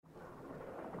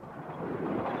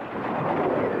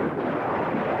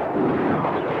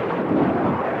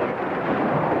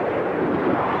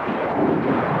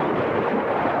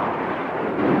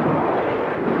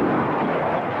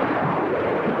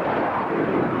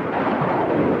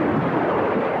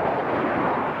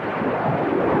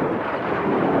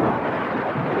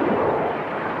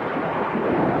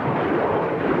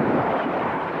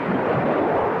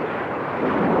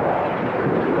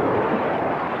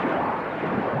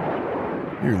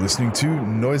You're listening to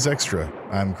Noise Extra.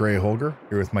 I'm Gray Holger,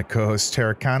 here with my co-host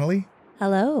Tara Connolly.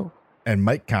 Hello. And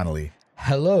Mike Connolly.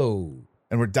 Hello.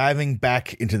 And we're diving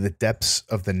back into the depths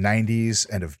of the 90s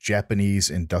and of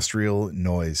Japanese industrial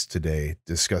noise today,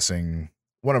 discussing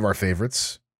one of our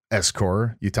favorites,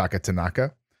 S-Core, Yutaka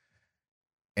Tanaka,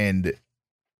 and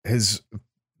his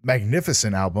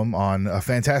magnificent album on a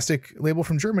fantastic label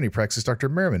from Germany, Praxis Dr.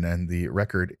 Merriman, and the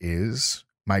record is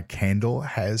My Candle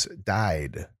Has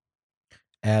Died.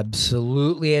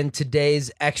 Absolutely. And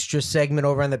today's extra segment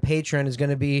over on the Patreon is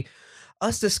going to be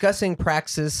us discussing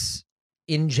Praxis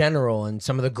in general and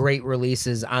some of the great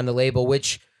releases on the label,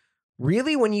 which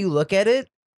really, when you look at it,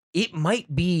 it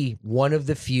might be one of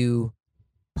the few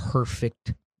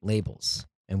perfect labels.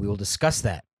 And we will discuss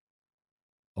that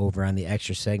over on the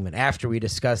extra segment after we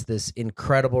discuss this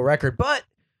incredible record. But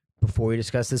before we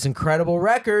discuss this incredible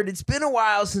record, it's been a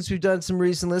while since we've done some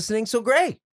recent listening. So,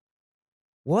 Gray,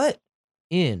 what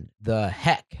in the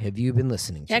heck have you been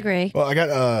listening to? Yeah, Gray. Well, I got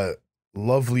a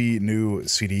lovely new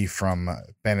CD from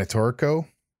Banatoriko.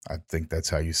 I think that's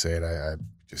how you say it.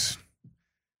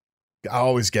 I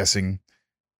always guessing.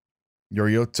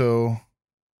 Yorioto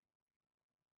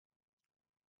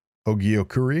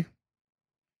Hogiokuri.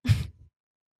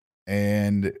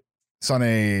 And it's on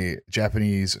a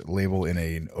Japanese label in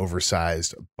an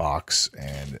oversized box.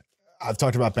 And I've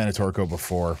talked about Banatoriko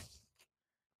before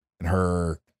and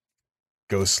her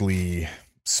ghostly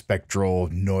spectral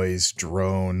noise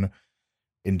drone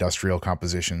industrial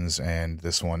compositions, and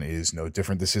this one is no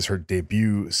different. This is her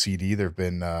debut CD. There have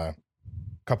been a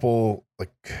couple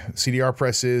like CDR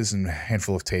presses and a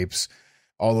handful of tapes,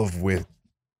 all of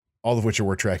which are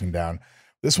worth tracking down.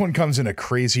 This one comes in a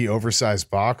crazy oversized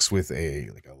box with a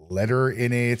letter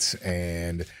in it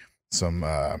and some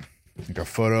like a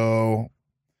photo.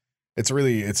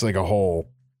 It's like a whole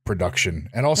production,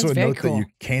 and also That's a very note cool. that you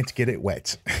can't get it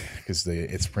wet because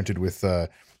it's printed with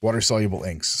water soluble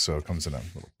inks, so it comes in a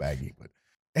little baggie.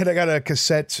 And I got a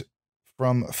cassette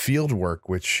from Fieldwork,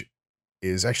 which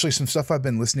is actually some stuff I've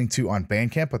been listening to on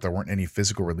Bandcamp, but there weren't any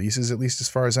physical releases, at least as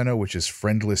far as I know, which is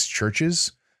Friendless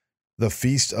Churches, The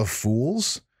Feast of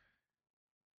Fools.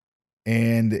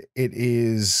 And it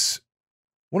is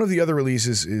one of the other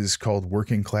releases is called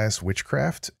Working Class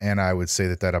Witchcraft, and I would say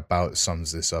that about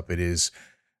sums this up. It is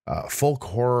folk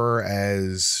horror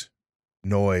as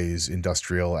noise,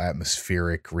 industrial,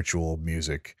 atmospheric, ritual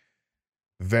music.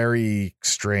 Very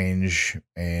strange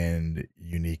and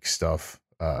unique stuff.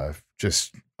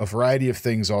 Just a variety of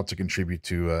things all to contribute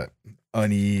to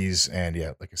unease and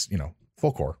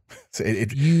folk horror. So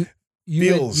You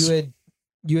feels-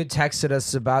 you had texted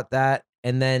us about that,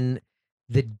 and then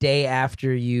the day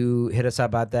after you hit us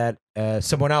up about that,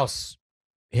 someone else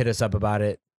hit us up about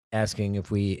it, asking if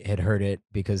we had heard it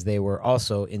because they were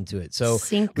also into it. So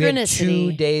we had 2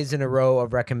 Synchronicity. days in a row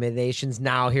of recommendations.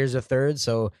 Now here's a third,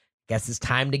 so guess it's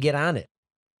time to get on it.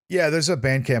 Yeah, there's a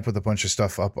Bandcamp with a bunch of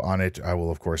stuff up on it. I will,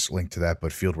 of course, link to that,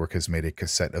 but Fieldwork has made a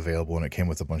cassette available, and it came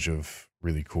with a bunch of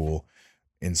really cool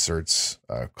inserts,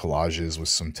 collages with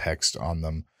some text on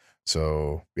them.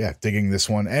 So yeah, digging this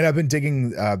one. And I've been digging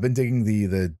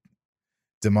the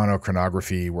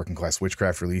Demonochronography Working Class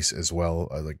Witchcraft release as well.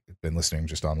 Been listening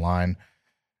just online.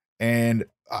 And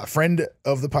a friend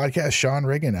of the podcast, Sean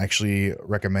Reagan, actually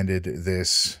recommended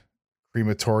this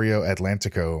Crematorio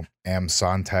Atlantico Am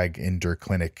Sontag in der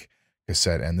Klinik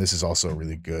cassette. And this is also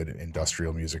really good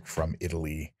industrial music from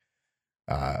Italy.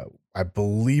 I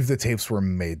believe the tapes were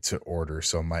made to order,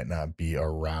 so might not be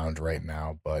around right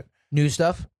now, but New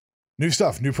stuff?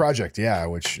 new project. Yeah.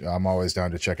 Which I'm always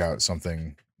down to check out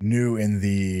something new in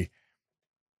the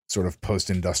sort of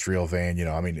post-industrial vein. You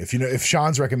know, I mean, if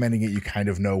Sean's recommending it, you kind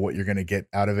of know what you're going to get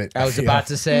out of it. I was about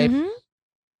to say. Mhm.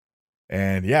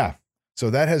 And yeah,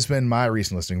 so that has been my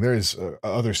recent listening. There's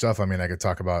other stuff. I mean, I could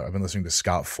talk about, I've been listening to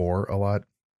Scott 4 a lot.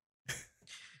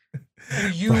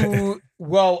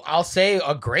 Well, I'll say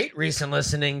a great recent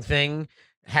listening thing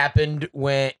happened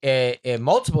when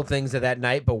multiple things of that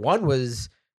night, but one was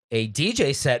a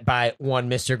DJ set by one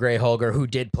Mr. Gray Holger who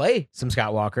did play some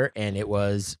Scott Walker, and it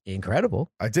was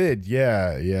incredible. I did.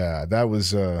 Yeah. That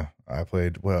was, I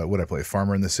played, what I play?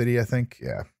 Farmer in the City, I think.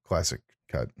 Yeah. Classic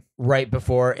cut. Right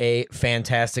before a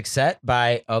fantastic set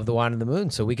by Of the Wand and the Moon.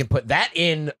 So we can put that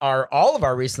in all of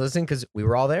our recent listening because we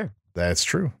were all there. That's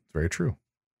true. Very true.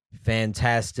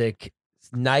 Fantastic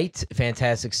night,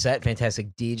 fantastic set,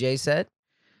 fantastic DJ set.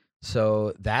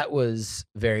 So that was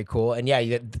very cool. And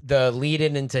yeah, the lead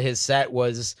in into his set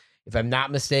was, if I'm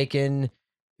not mistaken,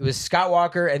 it was Scott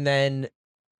Walker, and then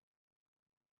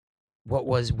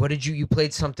what did you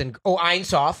played something? Oh,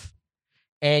 Einsoff.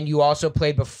 and you also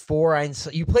played before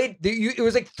you played. It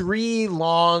was like 3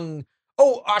 long.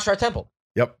 Oh, Ashrar Temple.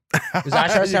 Yep. It was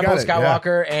Ashrar You Temple, got it, yeah.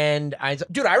 Skywalker, and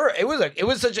dude, it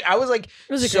was such. I was like,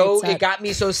 It was a so great set. it got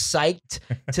me so psyched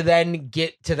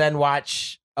to then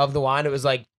watch Of the Wand. It was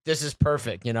like, this is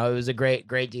perfect. You know, it was a great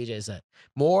DJ set.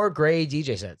 More great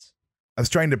DJ sets. I was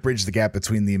trying to bridge the gap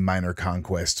between the Minor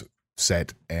Conquest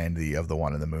set and the Of the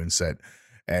Wand and the Moon set,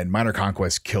 and Minor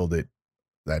Conquest killed it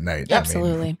that night. Yeah,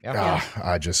 absolutely.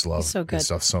 I just love So good. his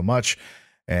stuff so much,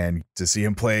 and to see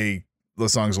him play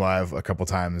those songs live a couple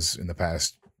times in the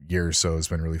past year or so has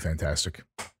been really fantastic.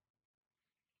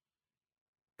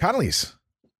 Connolly's,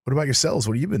 what about yourselves?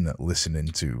 What have you been listening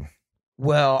to?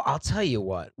 Well, I'll tell you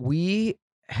what. We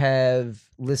have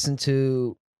listened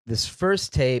to this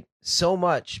first tape so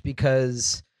much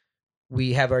because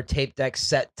we have our tape deck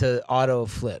set to auto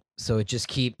flip, so it just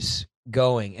keeps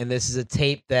going. And this is a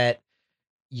tape that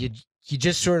you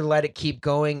just sort of let it keep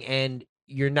going, and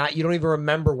you don't even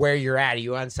remember where you're at. Are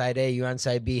you on side A? Are you on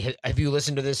side B? Have you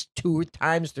listened to this 2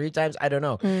 times, 3 times? I don't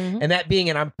know. Mhm. And that being,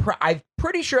 and I'm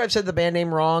pretty sure I've said the band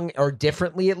name wrong or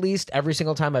differently at least every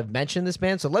single time I've mentioned this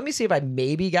band. So let me see if I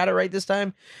maybe got it right this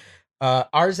time.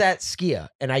 Arzat Skia,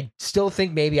 and I still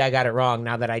think maybe I got it wrong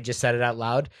now that I just said it out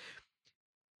loud.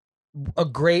 A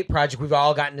great project. We've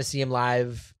all gotten to see him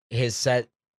live. His set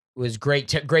was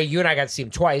great. Great. You and I got to see him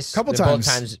twice. Couple Both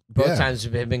times. Both times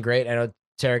have been great. I know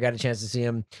Tara got a chance to see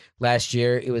him last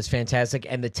year. It was fantastic.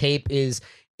 And the tape is,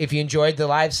 if you enjoyed the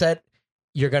live set,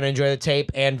 you're going to enjoy the tape,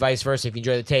 and vice versa. If you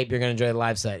enjoy the tape, you're going to enjoy the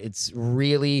live set. It's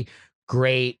really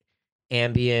great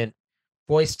ambient.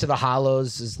 Voice to the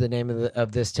Hollows is the name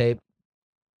of this tape.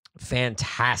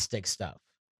 Fantastic stuff.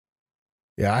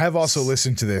 Yeah, I have also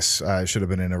listened to this. I should have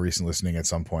been in a recent listening at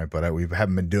some point, but we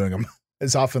haven't been doing them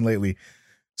as often lately.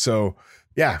 So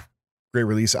yeah, great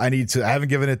release. I haven't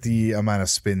given it the amount of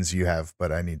spins you have,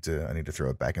 but I need to throw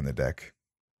it back in the deck.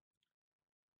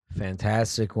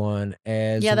 Fantastic one.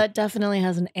 That definitely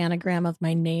has an anagram of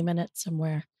my name in it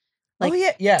somewhere. Like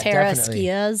yeah, Tara definitely.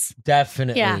 Skias.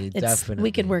 Definitely, Yeah, definitely.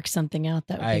 we could work something out.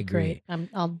 That would I be agree. great.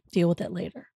 I'll deal with it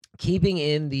later. Keeping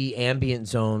in the ambient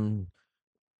zone,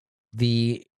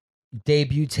 the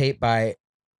debut tape by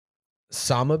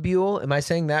Somnambule. Am I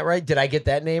saying that right? Did I get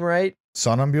that name right?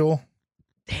 Somnambule?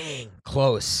 Dang,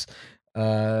 close.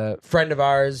 Friend of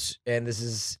ours, and this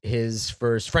is his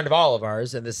first friend of all of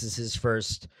ours, and this is his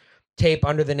first tape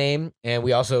under the name. And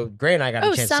we also, Gray and I got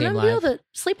a chance to see him live. the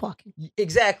sleepwalking.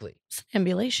 Exactly.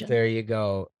 Ambulation. There you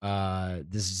go.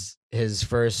 This is his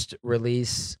first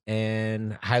release,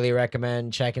 and highly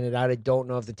recommend checking it out. I don't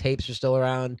know if the tapes are still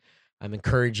around. I've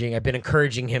been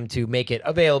encouraging him to make it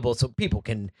available so people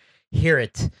can hear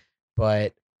it.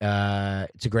 But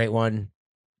it's a great one.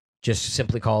 Just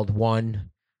simply called One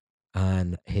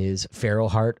on his Feral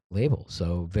Heart label.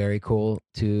 So very cool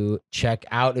to check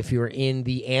out if you're in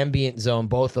the ambient zone.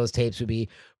 Both those tapes would be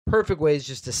perfect ways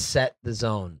just to set the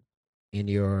zone in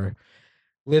your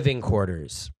living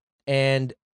quarters.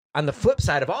 And on the flip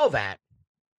side of all that,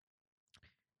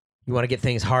 you want to get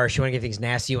things harsh, you want to get things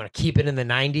nasty, you want to keep it in the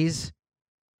 90s.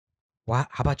 How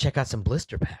about check out some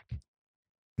Blister Pack?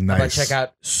 Nice. How about check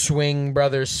out Swing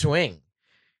Brothers Swing?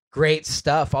 Great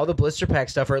stuff. All the Blister Pack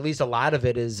stuff, or at least a lot of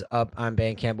it, is up on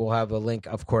Bandcamp. We'll have a link,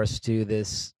 of course, to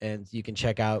this, and you can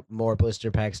check out more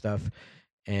Blister Pack stuff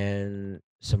and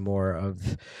some more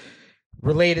of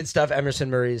related stuff, Emerson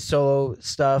Murray's solo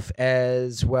stuff,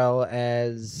 as well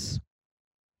as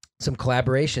some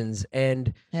collaborations.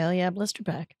 And Hell yeah, Blister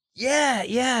Pack.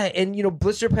 yeah, and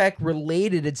Blister Pack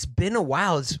related. It's been a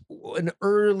while. It's an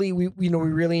early. We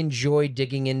really enjoyed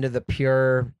digging into the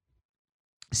Pure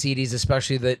CDs,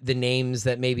 especially the names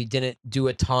that maybe didn't do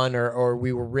a ton or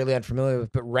we were really unfamiliar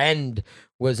with. But Rend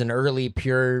was an early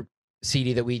Pure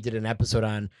CD that we did an episode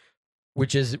on,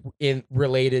 which is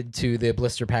related to the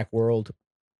Blister Pack world.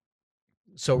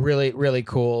 So really, really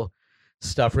cool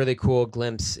stuff. Really cool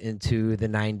glimpse into the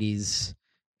 90s.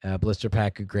 Blister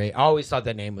Pack, great. I always thought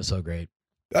that name was so great.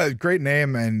 Great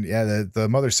name, and yeah, the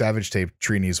Mother Savage tape,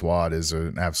 Trini's Wad, is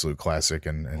an absolute classic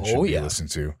and should be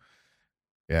listened to.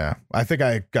 Yeah, I think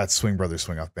I got Swing Brothers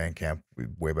Swing off Bandcamp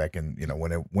way back in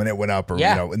when it went up, or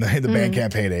in the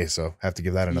Bandcamp heyday. So have to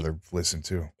give that another listen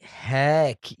too.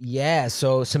 Heck yeah!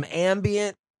 So some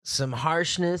ambient, some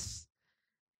harshness,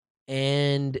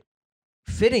 and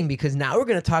fitting, because now we're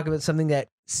going to talk about something that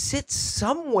sits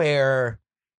somewhere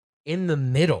in the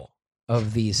middle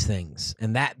of these things,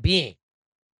 and that being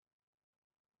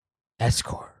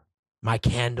Escort. My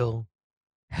Candle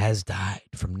Has Died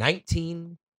from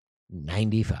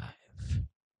 1995.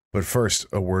 But first,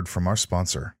 a word from our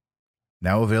sponsor.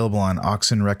 Now available on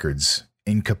Oxen Records,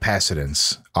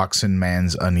 Incapacitance,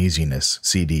 Oxenman's Uneasiness,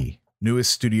 CD.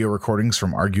 Newest studio recordings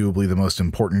from arguably the most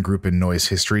important group in noise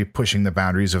history, pushing the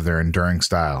boundaries of their enduring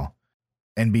style.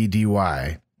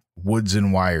 NBDY, Woods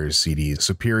and Wires CD,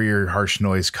 superior harsh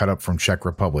noise cut up from Czech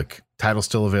Republic. Title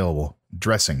still available.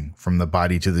 Dressing, From the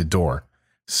Body to the Door.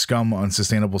 Scum,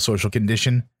 Unsustainable Social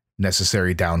Condition,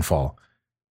 Necessary Downfall.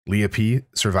 Leah P,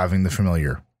 Surviving the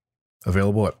Familiar.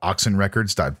 Available at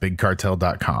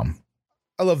oxenrecords.bigcartel.com.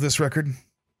 I love this record.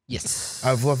 Yes.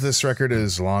 I've loved this record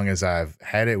as long as I've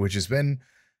had it, which has been,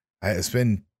 it's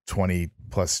been 20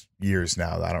 plus years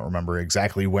now. I don't remember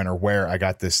exactly when or where I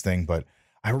got this thing, but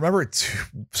I remember at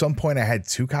some point I had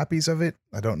 2 copies of it.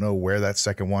 I don't know where that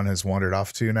second one has wandered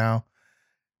off to now.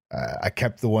 I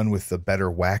kept the one with the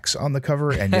better wax on the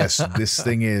cover. And yes, this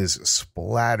thing is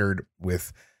splattered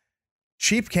with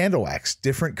cheap candle wax,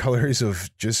 different colors of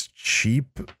just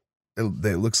cheap. It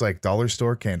looks like dollar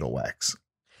store candle wax.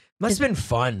 Must have been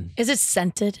fun. Is it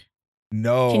scented?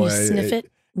 No. Can you sniff it?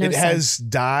 No it scent. has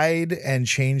dyed and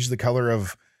changed the color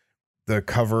of the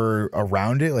cover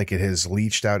around it. Like it has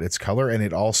leached out its color, and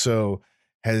it also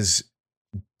has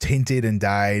tinted and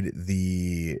dyed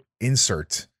the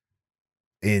insert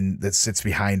that sits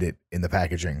behind it in the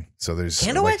packaging. So there's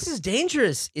Candle like, wax is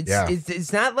dangerous. Yeah.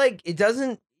 It's not like it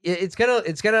doesn't. It's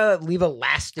gonna leave a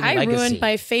lasting I legacy. ruined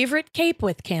my favorite cape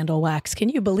with candle wax. Can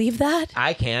you believe that?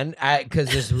 I can,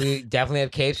 because we definitely have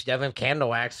capes, we definitely have candle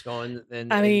wax going,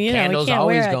 and I mean, candles we can't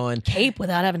always wear a going. cape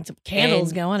without having some candles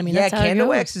And, going. I mean, yeah, that's how candle it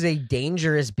goes. wax is a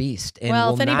dangerous beast. And Well,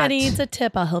 will if anybody not- needs a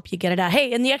tip, I'll help you get it out.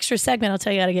 Hey, in the extra segment, I'll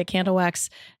tell you how to get candle wax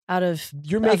out of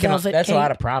you're a making velvet that's cape. a lot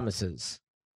of promises.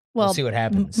 Well, We'll see what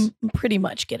happens. Pretty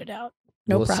much get it out.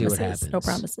 No We'll see what promises. No happens.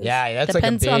 promises. Yeah, that's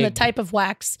Depends like a on the big- type of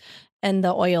wax and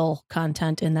the oil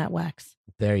content in that wax.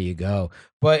 There you go.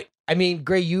 But I mean,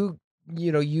 Gray, you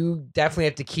definitely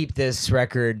have to keep this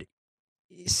record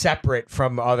separate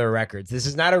from other records. This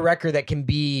is not a record that can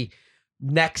be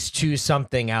next to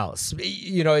something else.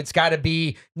 It's got to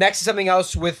be next to something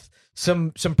else with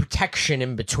some protection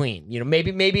in between.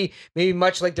 Maybe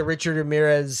much like the Richard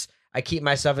Ramirez I Keep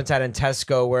Myself Inside on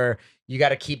Tesco, where you got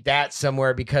to keep that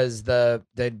somewhere because the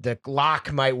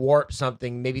lock might warp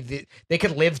something. Maybe they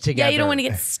could live together. Yeah, you don't want to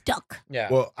get stuck. Yeah.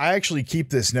 well, I actually keep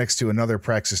this next to another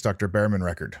Praxis Dr. Behrman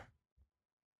record.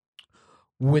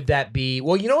 Would that be?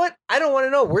 Well, you know what? I don't want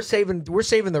to know. We're saving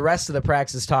the rest of the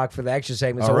Praxis talk for the extra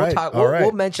segment. So All right, all right.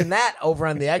 We'll mention that over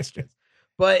on the extras.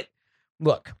 But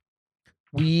look,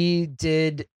 we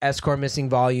did Escort Missing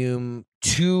Volume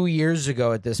 2 years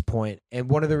ago at this point, and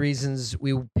one of the reasons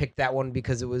we picked that one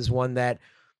because it was one that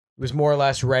was more or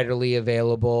less readily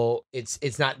available.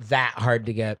 It's not that hard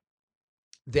to get.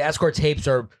 The Escort tapes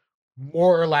are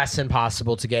more or less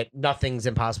impossible to get. Nothing's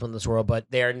impossible in this world, but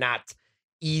they are not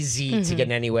easy to get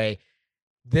in any way.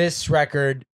 This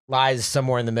record lies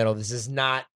somewhere in the middle. This is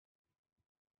not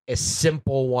a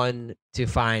simple one to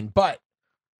find, but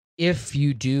if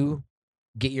you do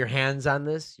get your hands on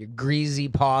this, your greasy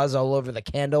paws all over the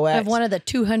candle I wax. have one of the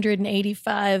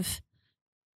 285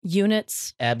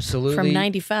 units Absolutely. from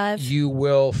 95. You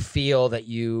will feel that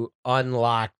you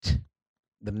unlocked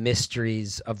the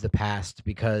mysteries of the past,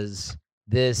 because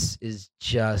this is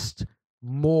just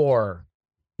more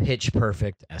pitch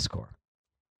perfect Escort.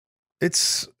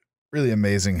 It's really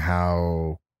amazing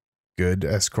how good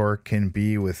Escort can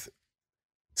be with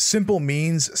simple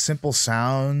means, simple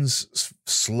sounds,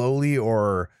 slowly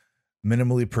or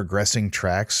minimally progressing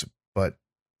tracks, but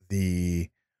the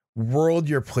world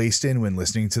you're placed in when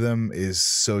listening to them is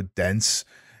so dense,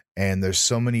 and there's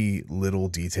so many little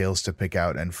details to pick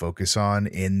out and focus on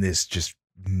in this just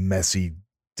messy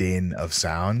din of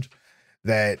sound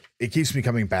that it keeps me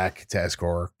coming back to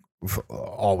Escort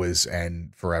always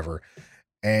and forever.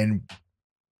 And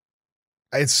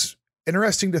it's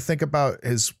interesting to think about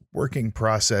his working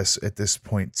process at this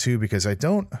point too, because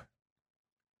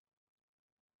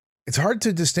it's hard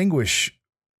to distinguish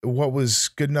what was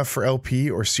good enough for LP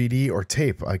or CD or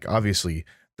tape. Like obviously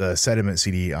the Sediment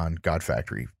CD on God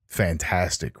Factory,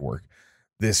 fantastic work.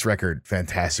 This record,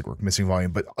 fantastic work, Missing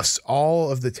Volume, but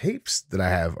all of the tapes that I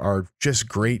have are just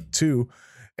great too.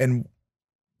 And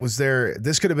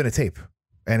this could have been a tape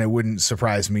and it wouldn't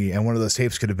surprise me. And one of those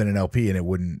tapes could have been an LP and it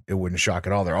wouldn't shock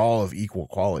at all. They're all of equal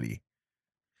quality.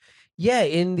 Yeah,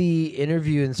 in the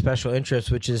interview in Special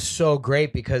Interest, which is so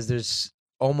great because there's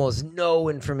almost no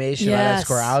information on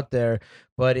Escort out there.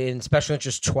 But in Special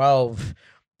Interest 12,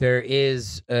 there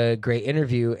is a great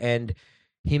interview, and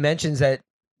he mentions that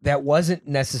wasn't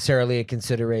necessarily a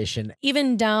consideration.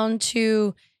 Even down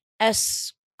to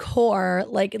Escort,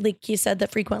 like he said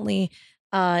that frequently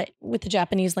with the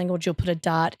Japanese language, you'll put a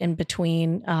dot in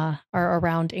between or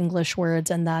around English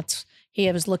words, and that's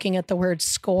he was looking at the word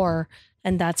score,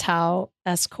 and that's how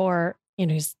S core.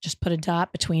 He's just put a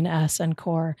dot between S and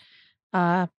core.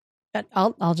 But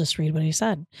I'll just read what he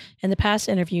said. In the past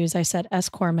interviews, I said S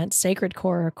core meant sacred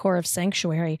core or core of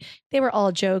sanctuary. They were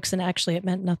all jokes, and actually, it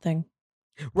meant nothing.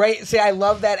 Right. See, I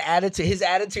love that attitude. His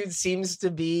attitude seems to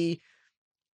be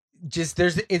just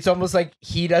it's almost like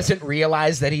he doesn't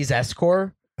realize that he's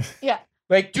S-core. Yeah.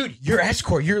 Like, dude, you're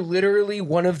S-core. You're literally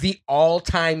one of the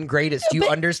all-time greatest. Do you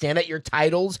understand that your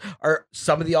titles are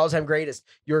some of the all-time greatest?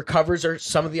 Your covers are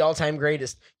some of the all-time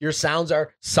greatest. Your sounds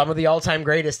are some of the all-time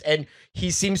greatest. And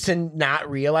he seems to not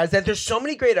realize that. There's so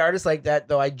many great artists like that,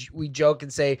 though. We joke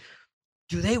and say,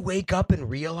 do they wake up and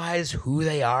realize who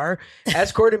they are?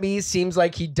 S-core to me seems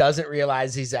like he doesn't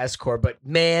realize he's S-core, but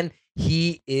man,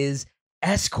 he is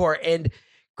S-core. And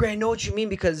Grant, I know what you mean,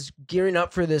 because gearing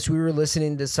up for this, we were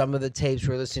listening to some of the tapes.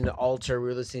 We were listening to Alter. We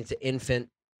were listening to Infant.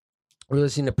 We were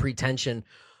listening to Pretension.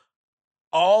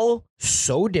 All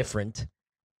so different.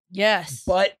 Yes.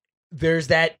 But there's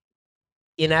that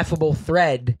ineffable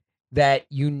thread that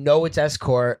it's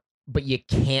S-core, but you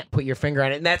can't put your finger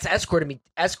on it. And that's S-core to me.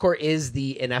 S-core is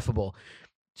the ineffable.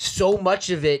 So much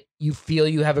of it, you feel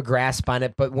you have a grasp on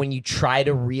it, but when you try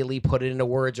to really put it into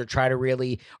words or try to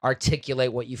really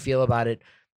articulate what you feel about it,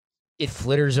 it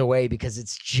flitters away because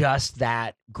it's just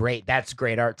that great. That's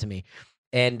great art to me.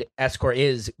 And S-core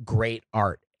is great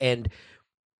art. And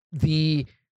the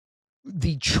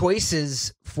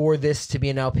choices for this to be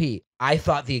an LP, I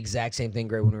thought the exact same thing,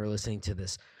 Greg, when we were listening to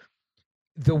this.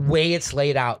 The way it's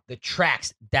laid out, the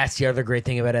tracks, that's the other great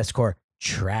thing about S-core.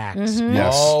 Tracks. Mhm.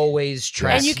 Yes. Always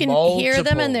tracks. And you can hear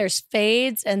them, and there's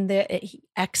fades, and he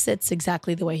exits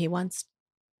exactly the way he wants.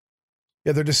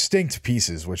 Yeah, they're distinct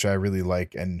pieces, which I really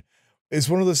like. And it's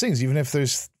one of those things, even if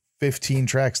there's 15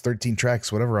 tracks, 13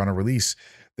 tracks, whatever on a release,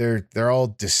 they're all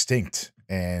distinct,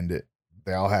 and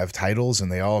they all have titles,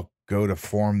 and they all go to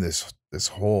form this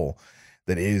whole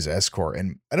that is S-core.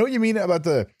 And I know what you mean about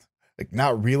the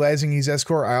not realizing he's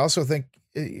S-core. I also think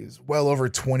he's well over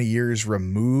 20 years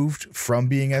removed from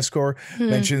being S-core.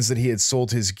 Mentions that he had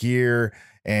sold his gear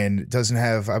and doesn't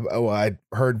have, I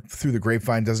heard through the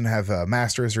grapevine, doesn't have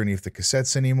masters or any of the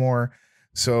cassettes anymore.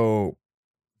 So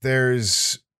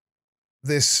there's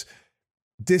this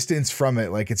distance from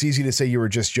it. Like, it's easy to say you were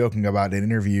just joking about an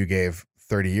interview you gave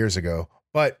 30 years ago,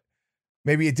 but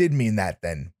maybe it did mean that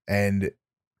then. And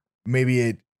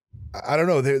maybe I don't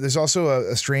know. There's also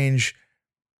a strange,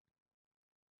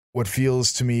 what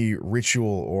feels to me ritual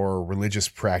or religious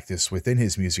practice within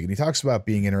his music. And he talks about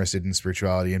being interested in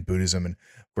spirituality and Buddhism, and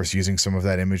of course using some of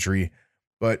that imagery,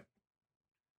 but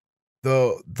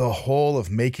the whole of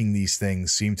making these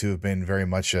things seem to have been very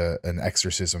much an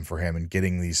exorcism for him, and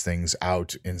getting these things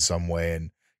out in some way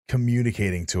and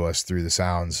communicating to us through the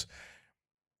sounds.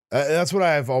 That's what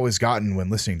I've always gotten when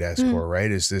listening to S-core, right?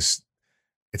 Is this,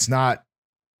 it's not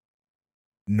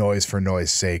noise for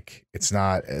noise sake. It's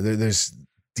not, there's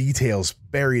details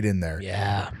buried in there.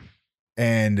 Yeah.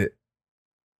 And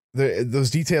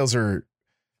those details are,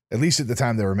 at least at the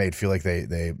time they were made, feel like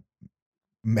they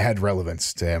had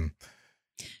relevance to him.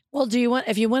 Well,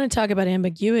 if you want to talk about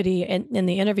ambiguity, in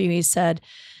the interview, he said,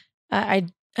 I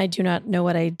do not know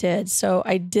what I did. So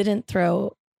I didn't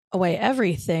throw away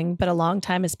everything, but a long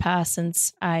time has passed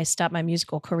since I stopped my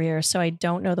musical career. So I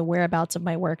don't know the whereabouts of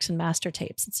my works and master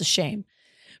tapes. It's a shame.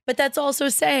 But that's also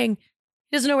saying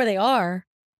he doesn't know where they are.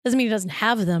 Doesn't mean he doesn't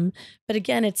have them. But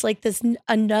again, it's like this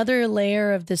another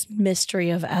layer of this mystery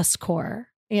of S-core.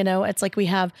 It's like we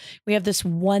have this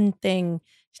one thing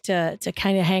to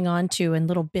kind of hang on to, and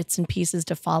little bits and pieces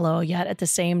to follow. Yet at the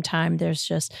same time, there's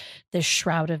just this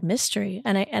shroud of mystery.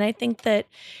 And I think that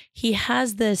he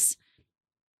has this,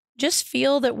 just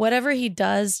feel that whatever he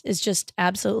does is just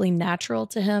absolutely natural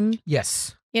to him.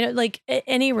 Yes. Like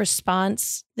any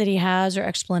response that he has or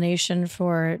explanation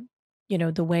for,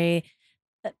 the way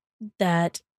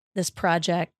that this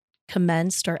project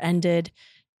commenced or ended,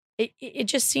 it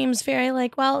just seems very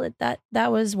like, well,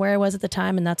 that was where I was at the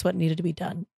time, and that's what needed to be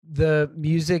done. The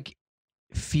music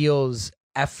feels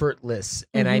effortless,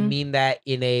 and I mean that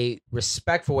in a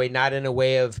respectful way, not in a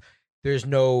way of there's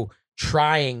no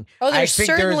trying. Oh, there's I think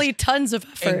certainly tons of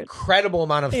effort. Incredible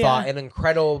amount of thought, an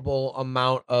incredible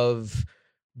amount of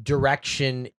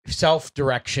direction,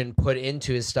 self-direction put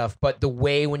into his stuff. But the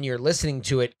way when you're listening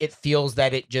to it, it feels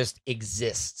that it just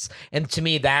exists. And to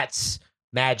me, that's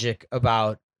magic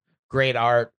about great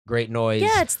art, great noise.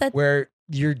 Yeah, it's that where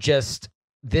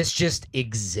this just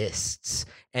exists.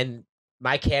 And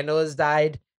My Candle Has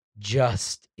Died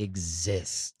just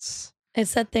exists.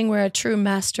 It's that thing where a true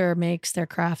master makes their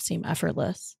craft seem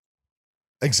effortless.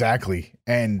 Exactly.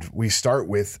 And we start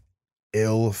with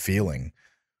ill feeling,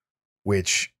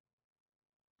 which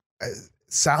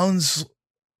sounds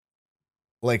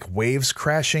like waves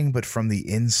crashing, but from the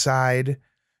inside,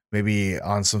 maybe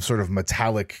on some sort of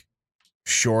metallic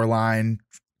shoreline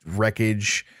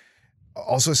wreckage.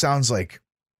 Also sounds like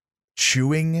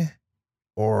chewing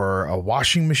or a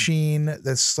washing machine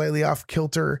that's slightly off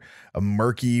kilter, a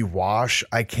murky wash.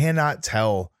 I cannot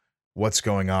tell what's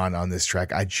going on this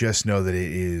track. I just know that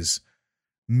it is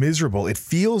miserable. It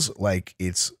feels like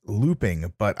it's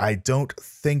looping, but I don't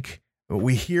think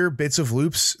we hear bits of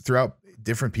loops throughout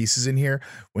different pieces in here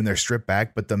when they're stripped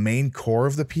back, but the main core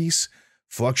of the piece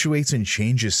fluctuates and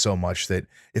changes so much that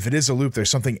if it is a loop, there's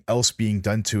something else being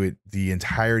done to it the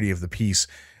entirety of the piece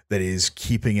that is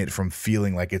keeping it from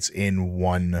feeling like it's in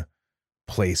one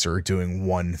place or doing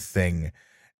one thing.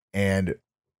 And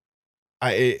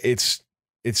it's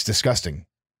disgusting.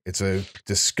 It's a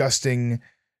disgusting,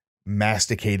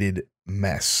 masticated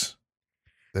mess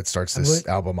that starts this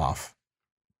album off.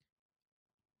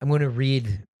 I'm going to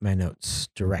read my notes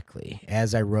directly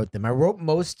as I wrote them. I wrote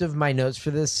most of my notes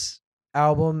for this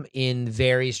album in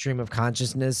very stream of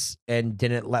consciousness and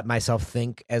didn't let myself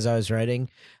think as I was writing.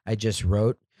 I just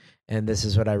wrote, and this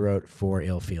is what I wrote for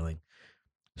Ill Feeling.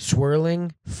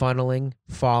 Swirling, funneling,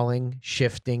 falling,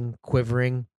 shifting,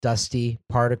 quivering, dusty,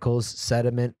 particles,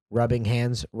 sediment, rubbing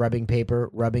hands, rubbing paper,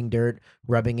 rubbing dirt,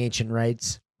 rubbing ancient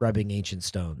rites, rubbing ancient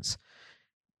stones.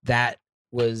 That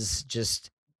was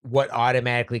just what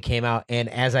automatically came out. And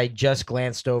as I just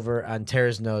glanced over on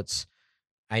Tara's notes,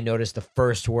 I noticed the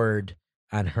first word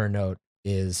on her note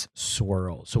is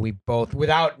swirl. So we both,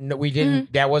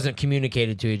 that wasn't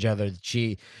communicated to each other.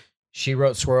 She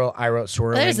wrote swirl, I wrote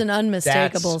swirling. There's an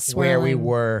unmistakable That's swirling.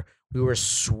 where we were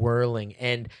swirling.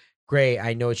 And Gray,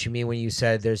 I know what you mean when you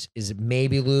said is it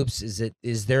maybe loops?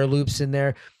 Is there loops in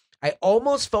there? I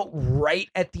almost felt right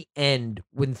at the end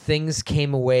when things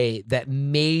came away that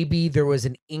maybe there was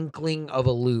an inkling of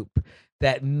a loop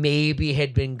that maybe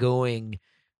had been going.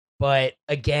 But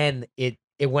again, it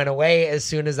went away as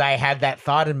soon as I had that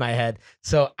thought in my head.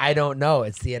 So I don't know.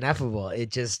 It's the ineffable. It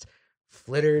just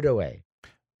flittered away.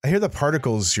 I hear the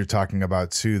particles you're talking about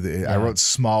too. I wrote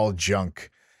small junk.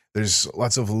 There's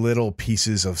lots of little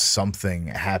pieces of something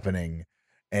happening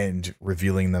and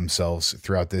revealing themselves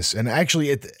throughout this. And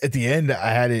actually at the end,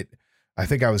 I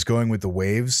think I was going with the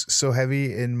waves so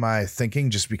heavy in my thinking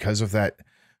just because of that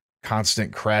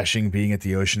constant crashing being at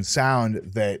the ocean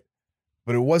sound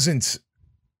but it wasn't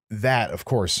that, of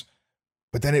course,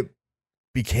 but then it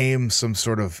became some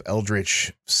sort of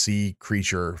eldritch sea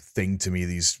creature thing to me,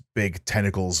 these big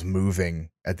tentacles moving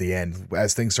at the end.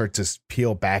 As things start to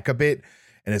peel back a bit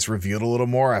and it's revealed a little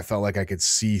more, I felt like I could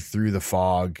see through the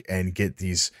fog and get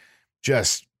these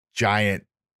just giant,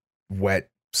 wet,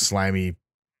 slimy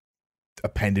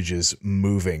appendages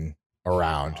moving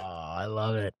around. Oh, I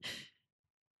love it.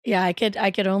 Yeah, I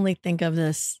could only think of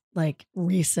this like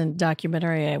recent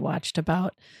documentary I watched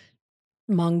about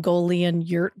Mongolian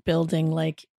yurt building.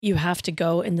 Like you have to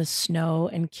go in the snow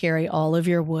and carry all of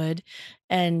your wood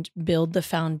and build the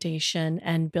foundation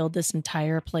and build this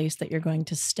entire place that you're going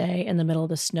to stay in the middle of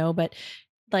the snow. But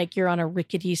like you're on a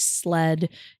rickety sled,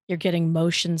 you're getting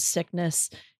motion sickness,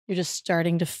 you're just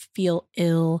starting to feel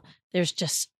ill. There's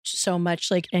just so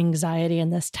much like anxiety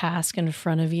in this task in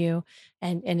front of you.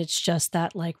 And it's just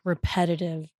that like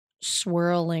repetitive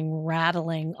swirling,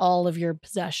 rattling, all of your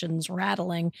possessions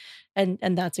rattling. And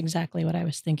that's exactly what I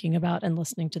was thinking about and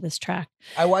listening to this track.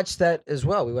 I watched that as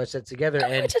well. We watched that together.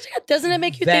 And doesn't it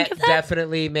make you think of that?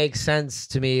 Definitely makes sense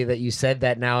to me that you said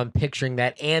that. Now I'm picturing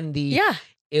that and the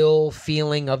ill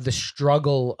feeling of the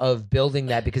struggle of building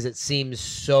that because it seems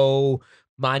so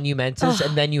monumentous,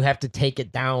 and then you have to take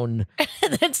it down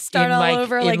and then start all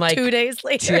over like 2 days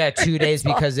later. Yeah, 2 days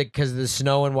because of the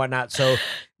snow and whatnot. So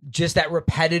just that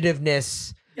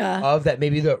repetitiveness of that,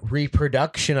 maybe the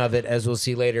reproduction of it, as we'll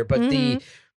see later, but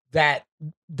that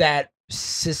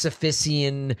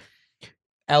Sisyphusian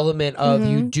element of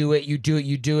you do it,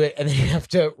 and then you have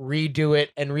to redo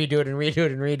it and redo it and redo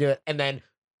it and redo it, and then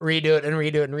redo it and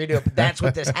redo it and redo it. But that's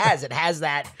what this has. It has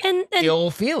that ill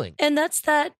feeling. And that's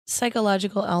that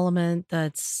psychological element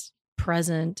that's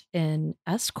present in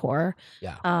S-Core.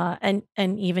 Yeah. And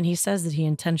even he says that he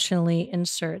intentionally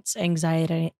inserts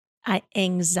anxiety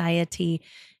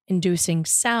inducing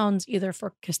sounds either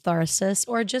for catharsis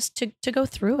or just to go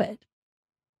through it.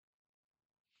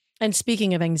 And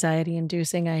speaking of anxiety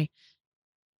inducing,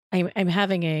 I'm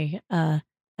having a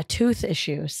tooth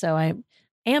issue. So I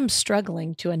am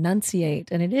struggling to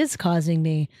enunciate, and it is causing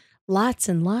me lots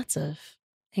and lots of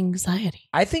anxiety?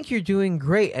 I think you're doing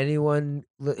great. Anyone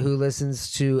who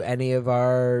listens to any of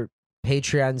our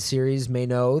Patreon series may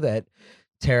know that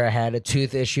Tara had a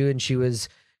tooth issue, and she was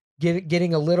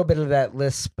getting a little bit of that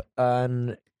lisp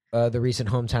on the recent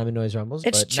Home Time and Noise Rumbles.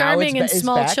 It's but charming now in it's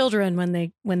small back. children when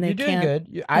they You're doing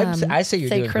can't. good. I say you're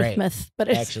say doing great. Christmas, but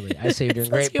it's, Actually, I say you're doing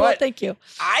Let's great. go, well, But thank you.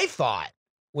 I thought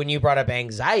when you brought up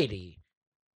anxiety,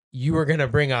 you were going to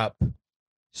bring up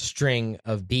String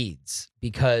of Beads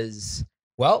because,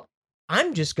 well,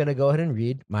 I'm just going to go ahead and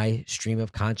read my stream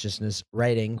of consciousness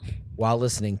writing while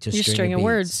listening to Your string of Beads.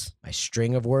 words. My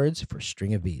string of words for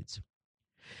String of Beads.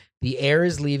 The air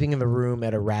is leaving in the room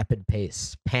at a rapid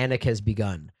pace. Panic has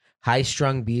begun.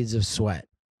 High-strung beads of sweat.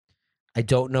 I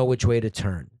don't know which way to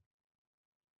turn.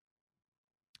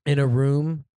 In a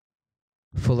room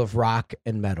full of rock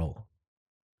and metal.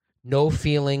 No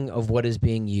feeling of what is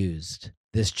being used.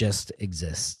 This just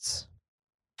exists.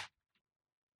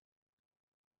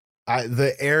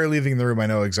 The air leaving the room, I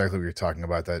know exactly what you're talking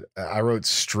about. That I wrote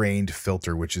strained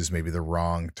filter, which is maybe the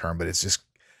wrong term, but it's just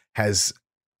has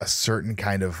a certain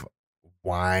kind of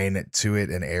whine to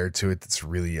it and air to it that's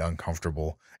really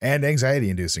uncomfortable and anxiety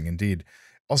inducing indeed.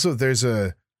 Also, there's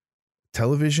a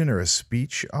television or a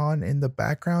speech on in the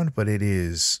background, but it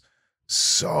is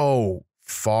so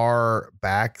far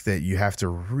back that you have to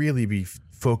really be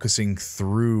focusing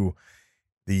through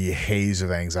the haze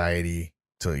of anxiety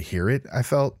to hear it, I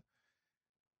felt.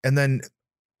 And then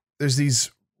there's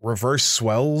these reverse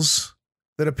swells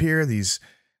that appear. These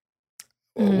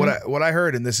what I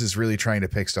heard, and this is really trying to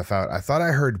pick stuff out. I thought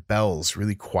I heard bells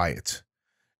really quiet,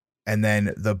 and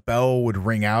then the bell would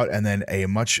ring out, and then a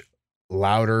much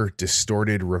louder,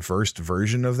 distorted, reversed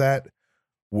version of that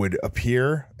would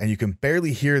appear, and you can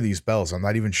barely hear these bells. I'm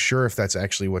not even sure if that's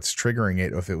actually what's triggering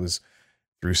it, or if it was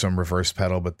through some reverse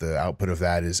pedal, but the output of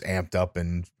that is amped up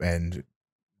and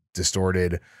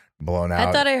distorted, blown out.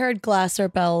 I thought I heard glass or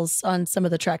bells on some of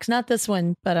the tracks. Not this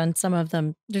one, but on some of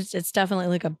them. It's definitely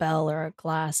like a bell or a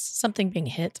glass, something being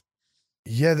hit.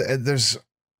 Yeah, there's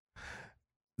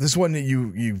this one that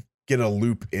you get a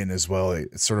loop in as well.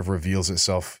 It sort of reveals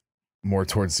itself more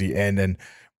towards the end, and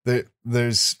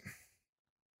there's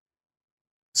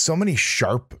so many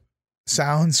sharp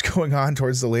sounds going on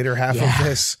towards the later half of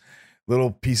this.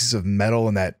 Little pieces of metal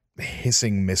and that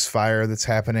hissing misfire that's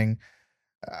happening.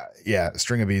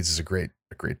 String of Beads is a great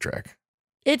track.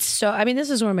 It's so, I mean, this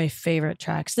is one of my favorite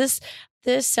tracks. This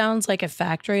sounds like a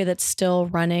factory that's still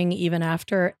running even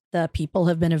after the people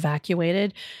have been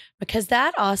evacuated, because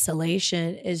that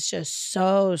oscillation is just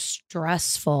so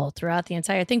stressful throughout the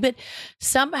entire thing. But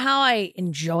somehow I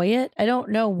enjoy it. I don't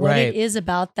know what it is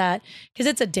about that, because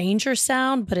it's a danger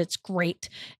sound, but it's great.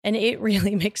 And it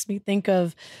really makes me think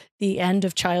of the end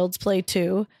of Child's Play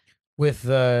 2. With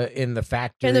in the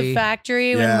factory. In the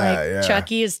factory when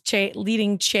Chucky is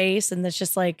leading chase, and it's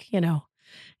just like,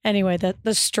 anyway,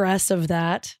 the stress of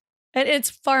that. And it's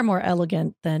far more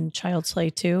elegant than Child's Play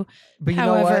 2. But you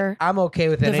know what? I'm okay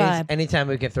with it. Anytime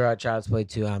we can throw out Child's Play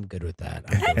 2, I'm good with that.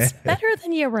 That's better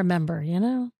than you remember,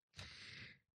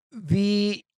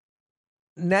 The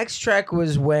next track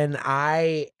was when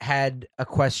I had a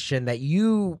question that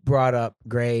you brought up,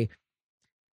 Gray,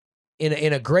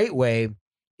 in a great way.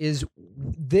 Is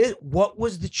this, what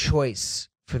was the choice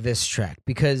for this track?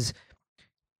 Because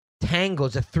Tangle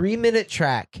is a 3-minute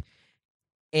track,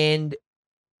 and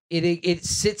it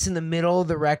sits in the middle of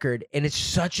the record, and it's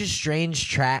such a strange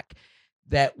track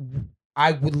that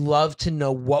I would love to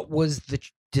know what was the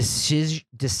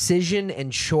decision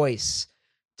and choice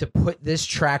to put this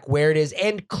track where it is,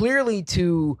 and clearly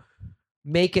to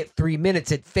make it 3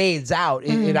 minutes. It fades out.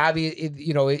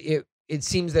 It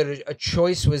seems that a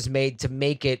choice was made to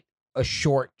make it a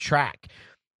short track.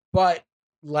 But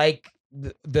like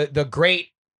the great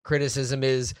criticism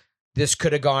is this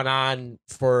could have gone on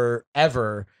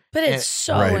forever. But it's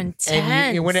so intense.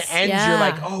 And when it ends, you're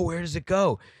like, oh, where does it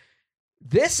go?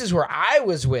 This is where I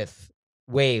was with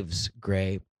Waves,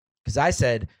 Gray, because I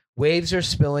said, waves are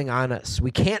spilling on us.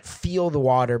 We can't feel the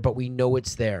water, but we know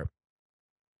it's there.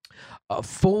 A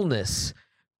fullness,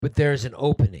 but there's an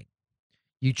opening.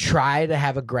 You try to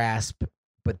have a grasp,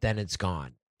 but then it's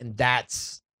gone. And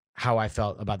that's how I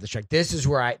felt about the track. This is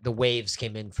where the waves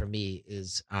came in for me,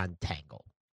 is on Tangle.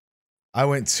 I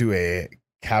went to a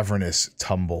cavernous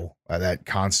tumble, that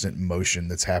constant motion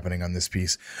that's happening on this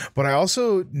piece. But I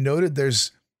also noted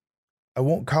I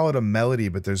won't call it a melody,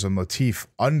 but there's a motif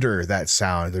under that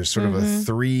sound. There's sort of a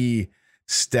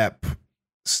 3-step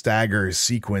stagger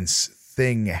sequence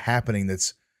thing happening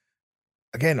that's,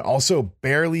 again, also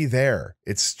barely there.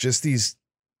 It's just these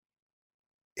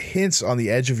hints on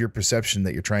the edge of your perception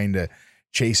that you're trying to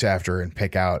chase after and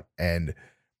pick out. And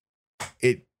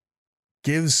it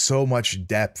gives so much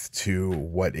depth to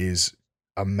what is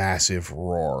a massive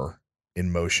roar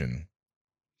in motion.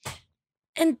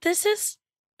 And this is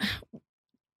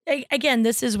again,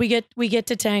 this is we get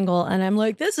to Tangle, and I'm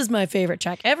like, this is my favorite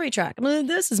track. Every track, I'm like,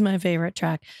 this is my favorite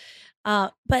track.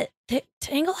 But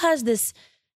Tangle has this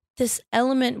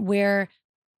element where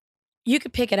you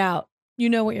could pick it out. You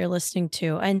know what you're listening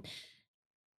to, and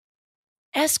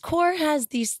S-Core has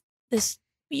this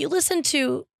you listen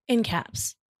to in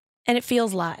caps, and it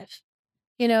feels live.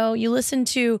 You know, you listen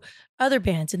to other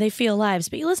bands and they feel live,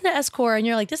 but you listen to S-Core and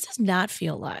you're like, this does not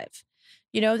feel live.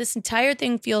 You know, this entire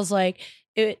thing feels like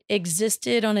it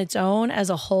existed on its own as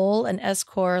a whole, and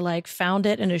S-Core like found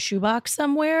it in a shoebox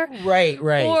somewhere. Right.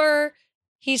 Or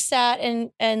he sat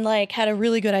and like had a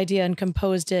really good idea and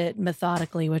composed it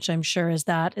methodically, which I'm sure is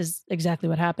exactly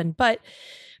what happened. But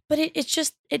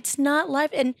it's not live.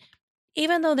 And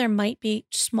even though there might be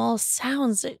small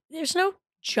sounds, there's no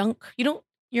junk.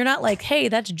 You're not like, hey,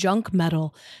 that's junk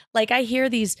metal. Like I hear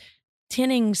these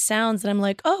tinning sounds and I'm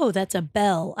like, oh, that's a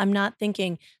bell. I'm not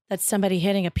thinking that's somebody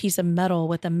hitting a piece of metal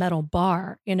with a metal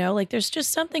bar, you know, like there's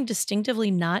just something distinctively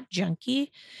not junky.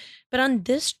 But on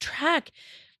this track,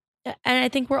 and I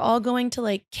think we're all going to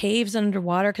like caves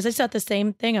underwater, because I thought the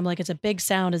same thing. I'm like, it's a big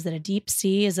sound. Is it a deep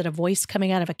sea? Is it a voice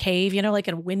coming out of a cave? You know, like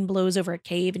a wind blows over a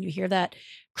cave and you hear that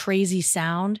crazy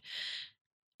sound.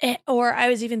 Or I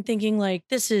was even thinking like,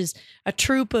 this is a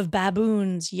troop of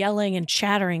baboons yelling and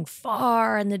chattering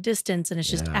far in the distance, and it's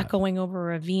just echoing over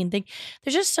a ravine. There's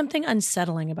just something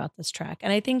unsettling about this track.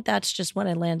 And I think that's just what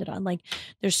I landed on. Like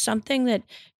there's something that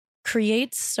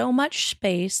creates so much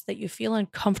space that you feel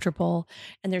uncomfortable,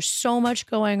 and there's so much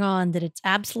going on that it's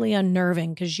absolutely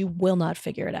unnerving because you will not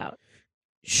figure it out.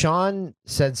 Sean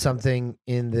said something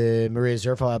in the Maria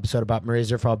Zerfall episode about Maria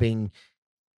Zerfall being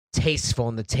tasteful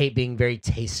and the tape being very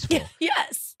tasteful.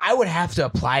 Yes. I would have to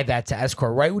apply that to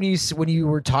S-Core. Right when you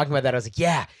were talking about that, I was like,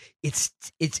 yeah, it's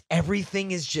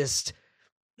everything is just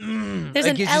there's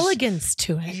like an elegance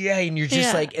to it. Yeah, and you're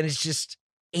just like, and it's just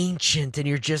ancient, and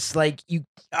you're just like,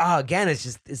 again,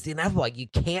 it's the inevitable. Like you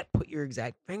can't put your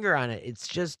exact finger on it. It's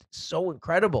just so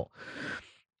incredible.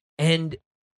 And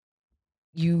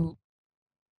you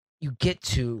get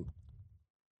to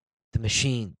the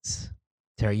machines.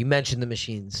 Tara, you mentioned the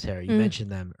machines, Tara. You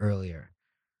mentioned them earlier.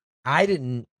 I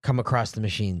didn't come across the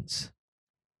machines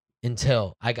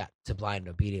until I got to Blind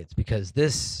Obedience, because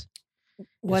this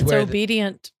What's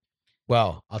obedient?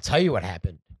 Well, I'll tell you what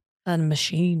happened. A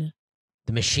machine.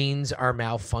 The machines are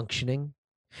malfunctioning.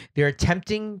 They're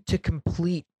attempting to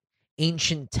complete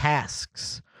ancient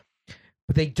tasks,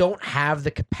 but they don't have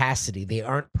the capacity. They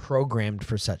aren't programmed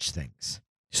for such things.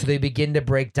 So they begin to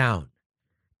break down.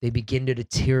 They begin to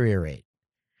deteriorate.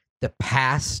 The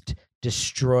past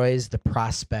destroys the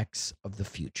prospects of the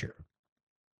future.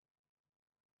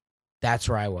 That's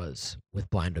where I was with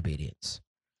Blind Obedience.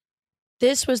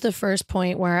 This was the first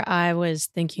point where I was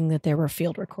thinking that there were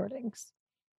field recordings,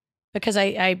 because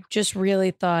I just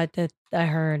really thought that I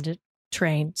heard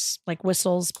trains, like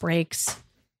whistles, brakes,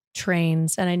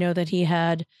 trains. And I know that he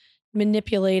had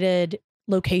manipulated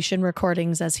location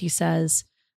recordings, as he says.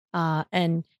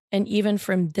 And even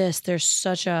from this, there's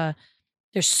such a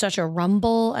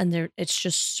rumble, and it's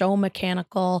just so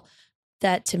mechanical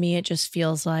that to me, it just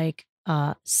feels like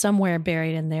somewhere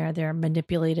buried in there are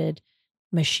manipulated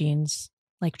machines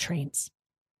like trains.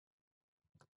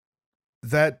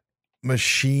 That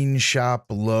machine shop,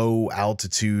 low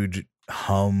altitude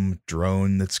hum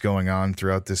drone that's going on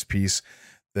throughout this piece,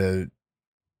 the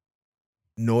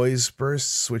noise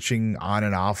bursts switching on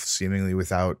and off seemingly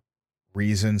without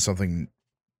reason, something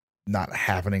not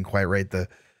happening quite right, the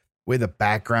way the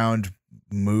background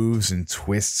moves and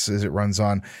twists as it runs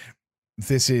on.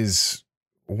 This is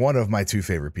one of my two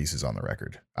favorite pieces on the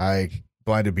record.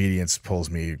 Blind Obedience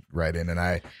pulls me right in, and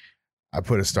I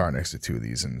put a star next to two of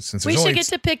these. And since we should get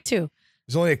to pick two,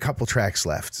 there's only a couple tracks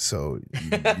left, so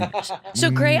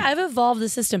so great. I've evolved the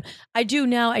system. I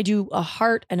do a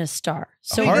heart and a star.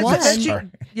 So you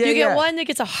get one that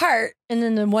gets a heart, and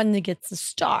then the one that gets a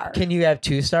star. Can you have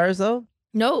 2 stars though?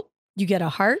 No, you get a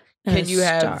heart and Can a you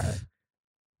star. have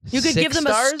You could 6 give them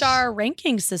stars? a star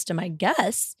ranking system, I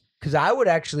guess. Because I would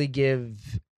actually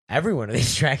give every one of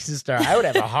these tracks a star. I would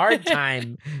have a hard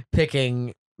time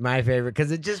picking my favorite,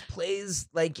 because it just plays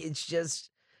like it's just,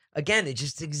 again, it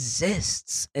just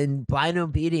exists. And Blind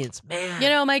Obedience, man. You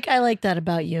know, Mike, I like that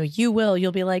about you.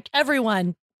 You'll be like,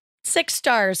 everyone, 6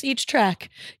 stars each track.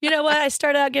 You know what? I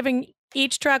started out giving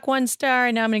each track 1 star,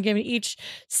 and now I'm going to give each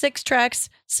 6 tracks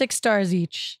 6 stars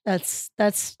each. That's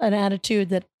an attitude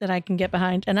that I can get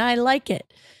behind, and I like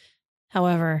it.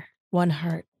 However, 1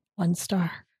 heart, 1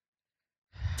 star.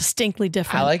 distinctly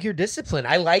different. I like your discipline.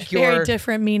 I like very your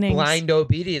different meanings. blind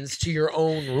obedience to your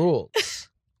own rules.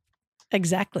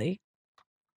 Exactly.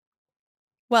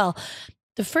 Well,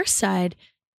 the first side,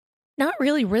 not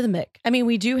really rhythmic. I mean,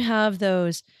 we do have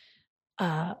those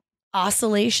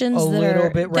oscillations A that little are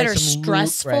bit, right, that are some loop, right.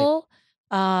 stressful,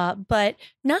 but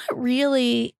not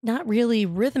really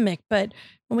rhythmic. But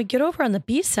when we get over on the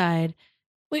B side,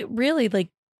 we really like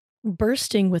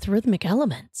bursting with rhythmic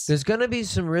elements. There's going to be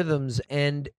some rhythms,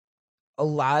 and a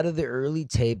lot of the early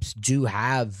tapes do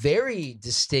have very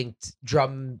distinct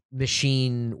drum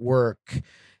machine work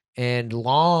and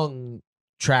long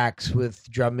tracks with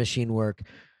drum machine work.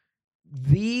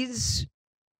 These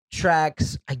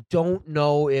tracks, I don't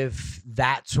know if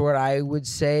that's what I would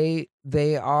say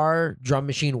they are, drum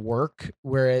machine work,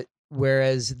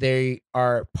 whereas they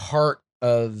are part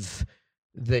of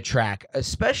the track,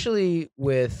 especially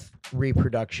with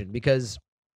reproduction, because,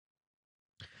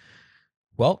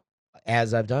 well,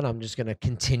 as I've done, I'm just going to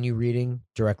continue reading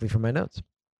directly from my notes.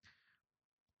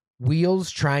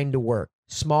 Wheels trying to work.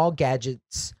 Small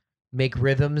gadgets make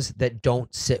rhythms that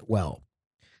don't sit well.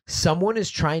 Someone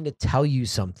is trying to tell you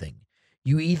something.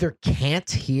 You either can't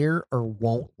hear or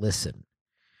won't listen.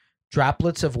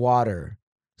 Droplets of water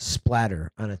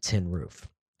splatter on a tin roof.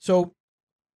 So,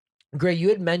 Gray, you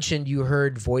had mentioned you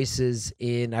heard voices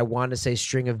in, I want to say,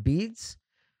 String of Beads.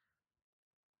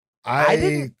 I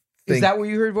didn't. Is that where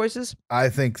you heard voices? I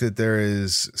think that there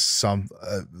is some,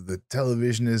 the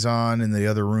television is on in the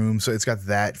other room. So it's got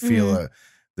that feel,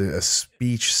 a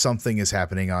speech, something is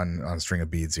happening on String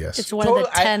of Beads. Yes. It's one of the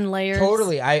 10 layers.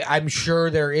 Totally. I'm sure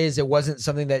there is. It wasn't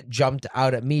something that jumped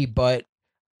out at me, but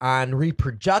on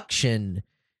reproduction,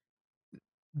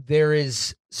 there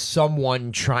is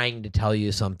someone trying to tell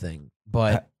you something,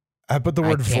 but I put the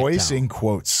word voice in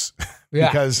quotes. Yeah,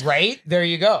 because right there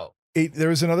you go. There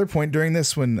was another point during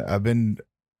this when I've been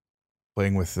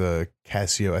playing with the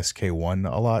Casio SK1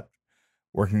 a lot,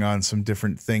 working on some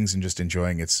different things and just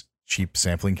enjoying its cheap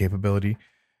sampling capability.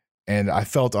 And I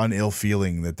felt on ill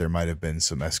feeling that there might have been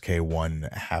some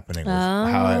SK1 happening with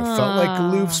how it felt like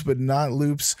loops, but not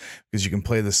loops, because you can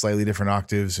play the slightly different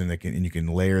octaves and you can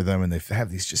layer them, and they have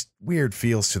these just weird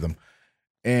feels to them.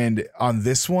 And on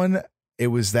this one, it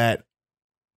was that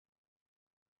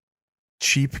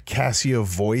cheap Casio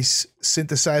voice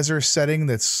synthesizer setting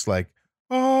that's like,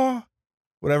 oh,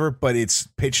 whatever, but it's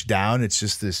pitched down. It's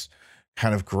just this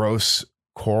kind of gross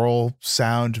choral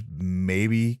sound,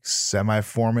 maybe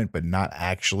semi-formant, but not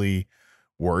actually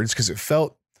words, because it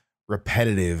felt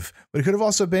repetitive. But it could have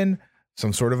also been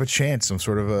some sort of a chant, some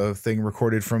sort of a thing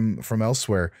recorded from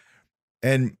elsewhere.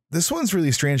 And this one's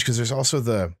really strange because there's also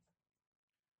the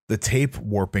tape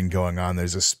warping going on.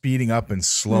 There's a speeding up and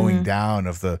slowing down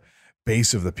of the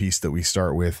base of the piece that we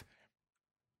start with.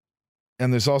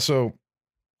 And there's also,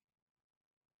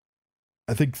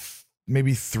 I think,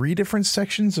 maybe 3 different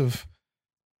sections of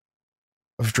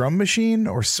drum machine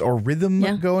or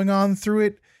rhythm going on through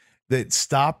it that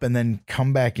stop and then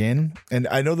come back in. And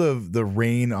I know the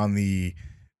rain on the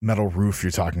metal roof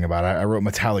you're talking about. I wrote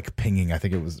metallic pinging. I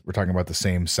think we're talking about the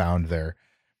same sound there.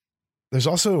 There's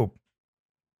also,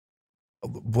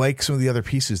 like some of the other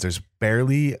pieces, there's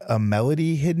barely a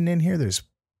melody hidden in here. There's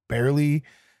barely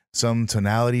some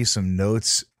tonality, some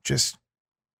notes just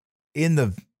in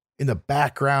the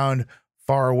background,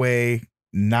 far away,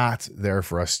 not there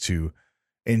for us to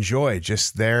enjoy,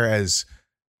 just there as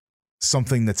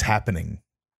something that's happening,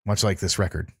 much like this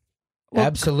record. Well,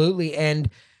 absolutely. And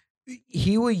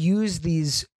he will use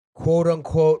these quote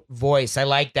unquote voice. I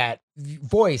like that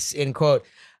voice in quote.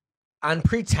 On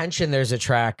Pretension, there's a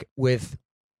track with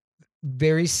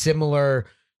very similar,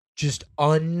 just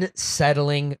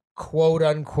unsettling quote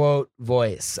unquote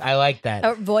voice. I like that.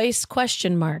 A voice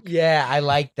question mark. Yeah, I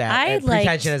like that.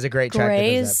 Pretension is a great track.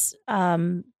 Gray's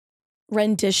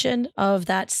rendition of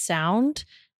that sound,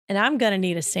 and I'm gonna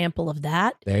need a sample of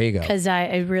that. There you go. Because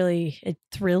it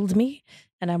thrilled me,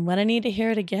 and I'm gonna need to hear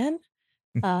it again.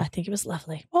 I think it was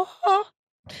lovely.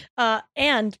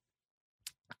 And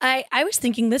I was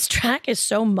thinking this track is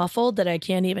so muffled that I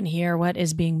can't even hear what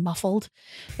is being muffled.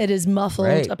 It is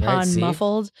muffled upon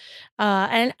muffled.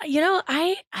 And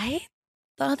I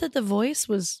thought that the voice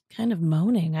was kind of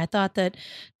moaning. I thought that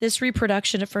this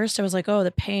reproduction, at first I was like, oh,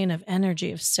 the pain of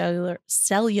energy of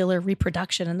cellular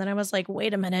reproduction. And then I was like,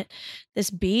 wait a minute, this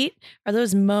beat, are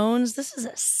those moans? This is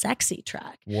a sexy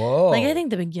track. Whoa. Like, I think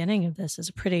the beginning of this is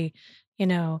pretty,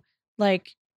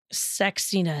 like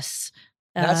sexiness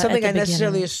Not something the I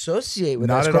necessarily beginning. associate with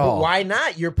Not Escort, at but all. why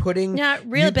not? You're putting Not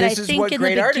really, but this I is think what in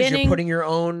great the art is. beginning, You're putting your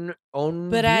own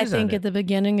but I views on think it. at the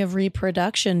beginning of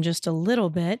reproduction, just a little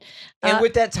bit. And Uh,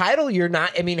 with that title, you're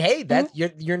not. I mean, hey, that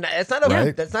you're not. That's not a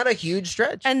Right. that's not a huge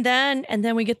stretch. and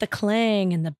then we get the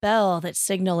clang and the bell that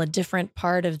signal a different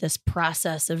part of this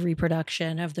process of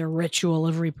reproduction, of the ritual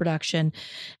of reproduction.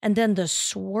 And then the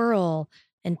swirl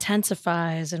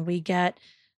intensifies and we get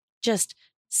just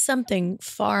something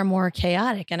far more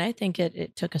chaotic. And I think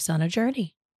it took us on a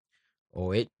journey.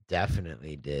 Oh, it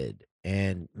definitely did.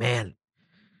 And man,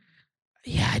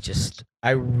 yeah,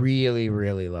 I really,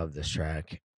 really love this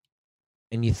track.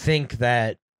 And you think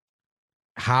that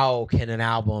how can an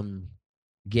album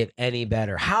get any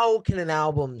better? How can an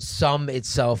album sum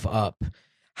itself up?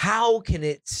 How can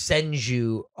it send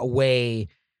you away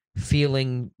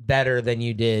feeling better than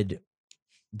you did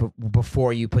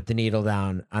before you put the needle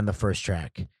down on the first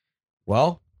track?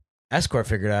 Well, Escort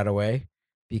figured out a way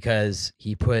because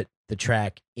he put the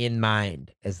track In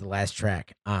Mind as the last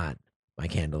track on My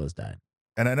Candle Has Died.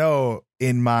 And I know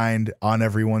in mind, on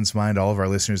everyone's mind, all of our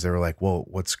listeners, they were like, well,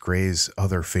 what's Gray's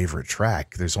other favorite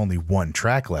track? There's only one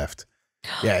track left.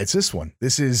 Yeah, it's this one.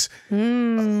 This is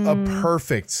a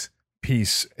perfect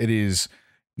piece. It is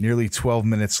nearly 12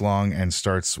 minutes long and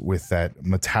starts with that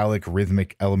metallic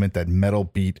rhythmic element, that metal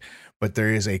beat, but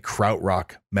there is a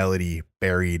krautrock melody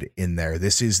buried in there.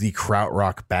 This is the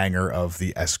krautrock banger of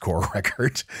the Escort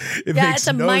record. It Yeah, makes it's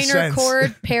a no minor sense.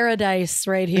 chord paradise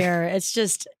right here. It's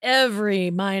just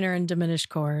every minor and diminished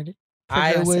chord.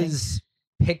 I progressing. was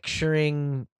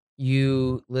picturing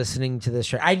you listening to this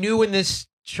track. I knew when this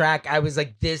track, I was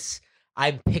like,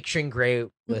 I'm picturing Gray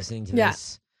listening to Yeah.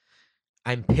 this.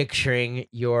 I'm picturing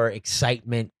your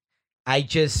excitement. I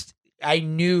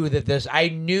knew that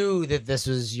this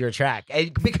was your track.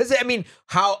 Because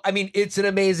it's an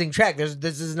amazing track.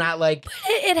 This is not like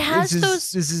It has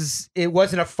those, it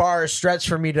wasn't a far stretch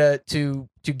for me to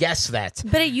guess that.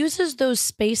 but it uses those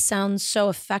space sounds so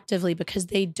effectively because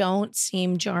they don't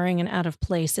seem jarring and out of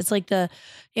place. It's like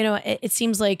it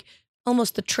seems like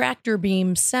almost the tractor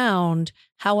beam sound.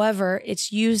 However,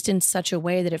 it's used in such a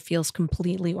way that it feels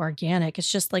completely organic.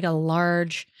 It's just like a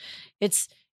large, it's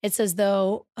as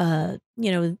though,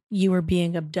 you were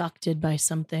being abducted by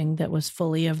something that was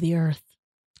fully of the earth.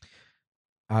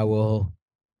 I will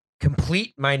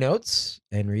complete my notes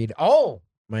and read all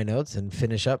my notes and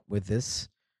finish up with this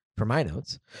for my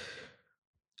notes.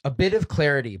 A bit of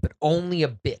clarity, but only a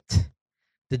bit.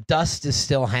 The dust is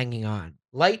still hanging on.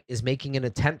 Light is making an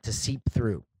attempt to seep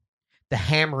through. The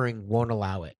hammering won't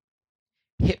allow it.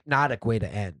 Hypnotic way to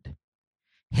end.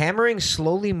 Hammering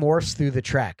slowly morphs through the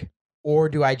track. Or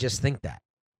do I just think that?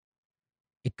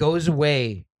 It goes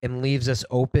away and leaves us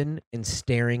open and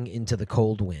staring into the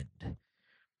cold wind.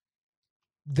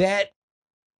 That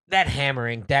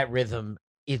hammering, that rhythm,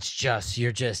 it's just,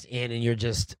 you're just in and you're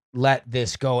just let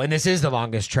this go. And this is the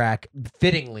longest track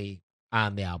fittingly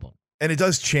on the album. And it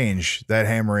does change, that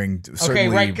hammering. Okay,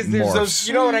 right, because there's those,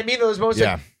 you know what I mean? Those moments.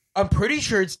 Yeah. Like, I'm pretty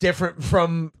sure it's different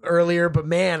from earlier, but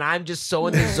man, I'm just so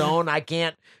in the zone, I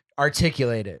can't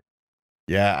articulate it.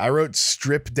 Yeah, I wrote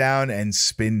strip down and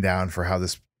spin down for how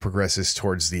this progresses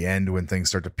towards the end when things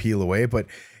start to peel away. But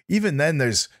even then,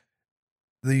 there's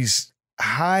these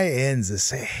high ends, this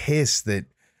hiss that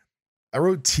I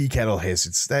wrote tea kettle hiss.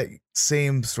 It's that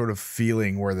same sort of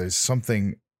feeling where there's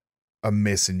something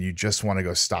amiss and you just want to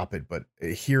go stop it. But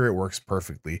here it works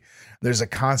perfectly. There's a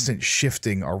constant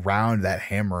shifting around that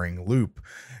hammering loop.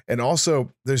 And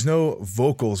also, there's no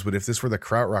vocals, but if this were the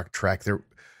krautrock track,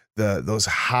 those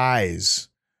highs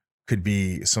could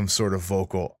be some sort of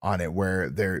vocal on it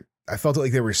where I felt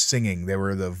like they were singing. They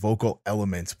were the vocal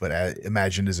element, but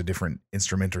imagined as a different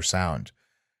instrument or sound.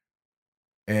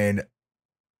 And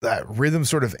that rhythm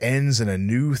sort of ends and a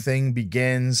new thing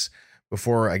begins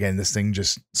before, again, this thing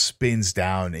just spins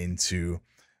down into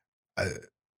a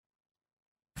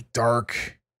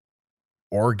dark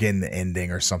organ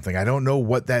ending or something. I don't know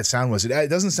what that sound was. It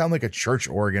doesn't sound like a church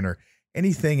organ or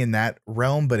anything in that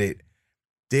realm, but it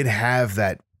did have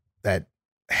that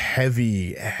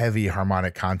heavy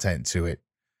harmonic content to it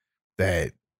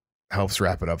that helps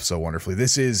wrap it up so wonderfully.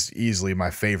 This is easily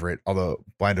my favorite, although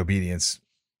Blind Obedience,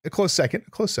 a close second.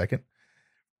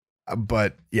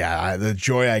 But yeah, the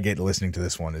joy I get listening to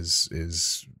this one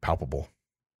is palpable.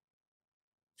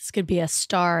 This could be a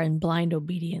star in Blind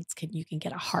Obedience. You can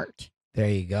get a heart. There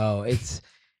you go. It's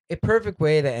a perfect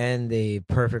way to end a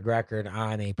perfect record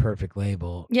on a perfect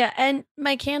label. Yeah, and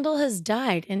My Candle Has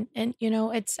Died, and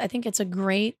I think it's a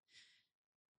great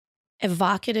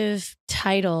evocative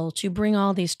title to bring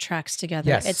all these tracks together.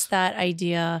 Yes. It's that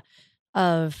idea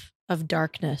of of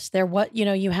darkness.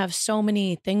 You have so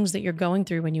many things that you're going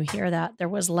through when you hear that. There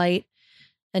was light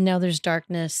and now there's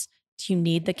darkness. You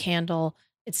need the candle.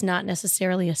 It's not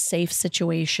necessarily a safe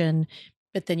situation,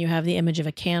 but then you have the image of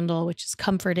a candle, which is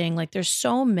comforting. Like there's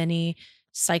so many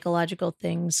psychological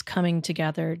things coming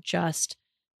together just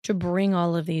to bring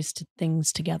all of these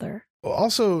things together.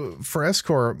 Also, for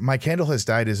Escor, My Candle Has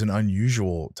Died is an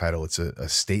unusual title. It's a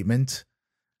statement,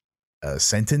 a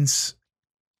sentence.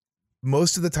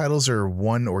 Most of the titles are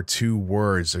 1 or 2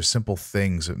 words. They're simple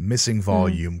things: missing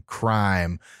volume,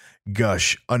 crime,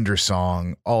 gush,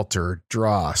 undersong, altar,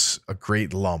 dross, a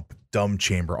great lump, dumb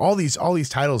chamber. All these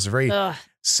titles are very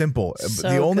simple. So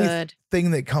the only good.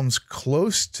 thing that comes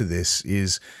close to this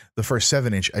is the first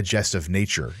 7-inch, A Jest of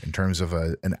Nature, in terms of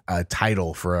a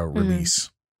title for a release.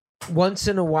 Once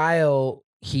in a while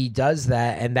he does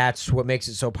that, and that's what makes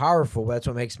it so powerful. That's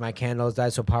what makes My Candle Has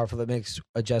Died so powerful. That makes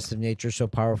A Jest of Nature so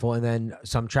powerful. And then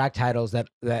some track titles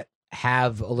that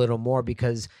have a little more,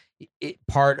 because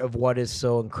part of what is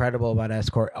so incredible about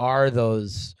Escor are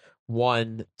those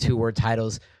 1-2 word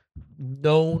titles,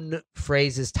 known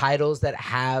phrases, titles that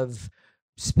have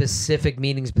specific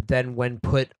meanings, but then when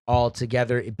put all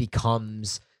together, it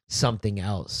becomes something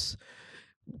else.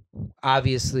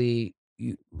 Obviously,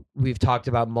 we've talked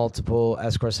about multiple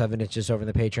Escor 7-inches over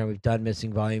the Patreon. We've done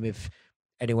Missing Volume. If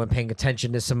anyone paying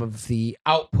attention to some of the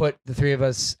output the three of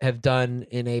us have done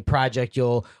in a project,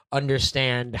 you'll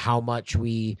understand how much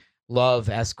we love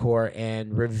Escor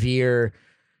and revere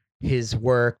his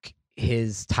work,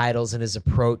 his titles, and his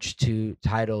approach to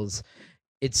titles.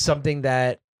 It's something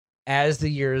that, as the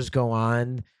years go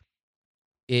on,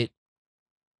 it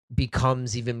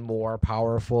becomes even more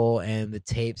powerful, and the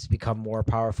tapes become more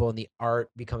powerful, and the art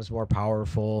becomes more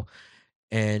powerful,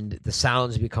 and the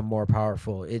sounds become more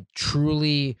powerful. It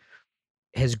truly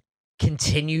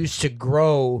continues to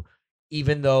grow,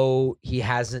 even though he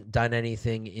hasn't done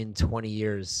anything in 20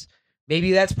 years.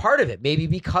 Maybe that's part of it. Maybe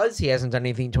because he hasn't done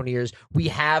anything in 20 years, we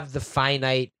have the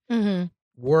finite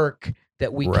work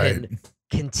that we can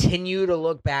continue to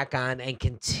look back on and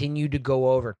continue to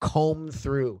go over, comb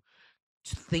through,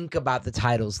 think about the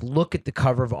titles, look at the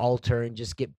cover of Altar, and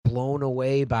just get blown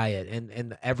away by it,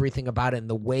 and everything about it, and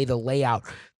the way, the layout,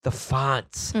 the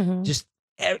fonts,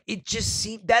 it just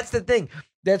seems, that's the thing.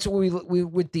 That's what we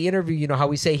with the interview, how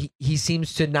we say he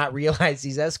seems to not realize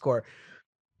he's Escor.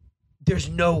 There's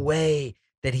no way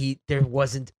that there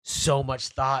wasn't so much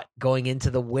thought going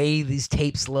into the way these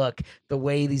tapes look, the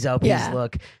way these LPs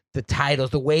look, the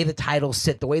titles, the way the titles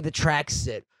sit, the way the tracks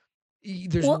sit.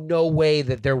 There's no way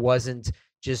that there wasn't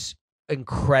just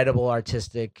incredible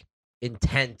artistic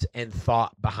intent and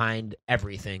thought behind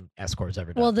everything Escor's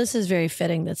ever done. Well, this is very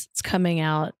fitting that it's coming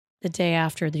out the day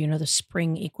after the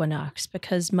spring equinox,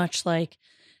 because much like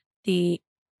the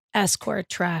Escort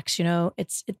tracks,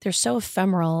 they're so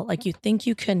ephemeral. Like, you think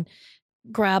you can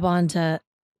grab onto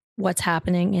what's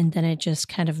happening and then it just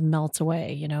kind of melts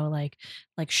away,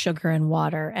 like sugar and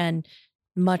water. And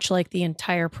much like the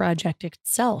entire project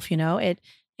itself, it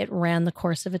ran the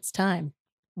course of its time.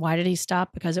 Why did he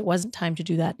stop? Because it wasn't time to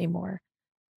do that anymore.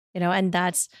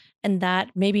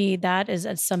 Maybe that is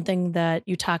something that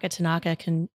Yutaka Tanaka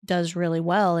does really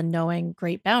well in knowing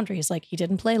great boundaries. Like, he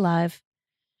didn't play live.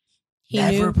 He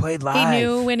played live. He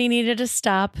knew when he needed to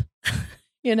stop,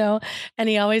 and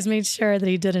he always made sure that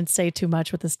he didn't say too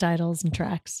much with his titles and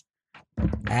tracks.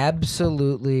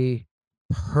 Absolutely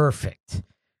perfect.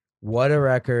 What a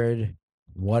record.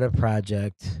 What a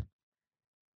project.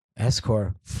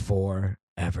 Escor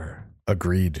forever.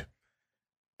 Agreed.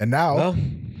 And now,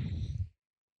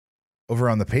 over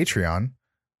on the Patreon,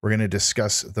 we're going to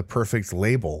discuss the perfect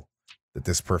label that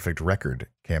this perfect record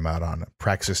came out on,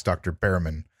 Praxis Dr.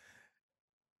 Behrman.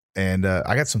 And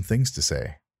I got some things to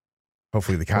say.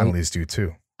 Hopefully the Connollys do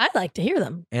too. I'd like to hear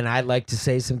them. And I'd like to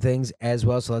say some things as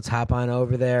well. So let's hop on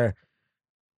over there.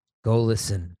 Go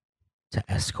listen to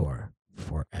Escor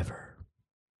forever.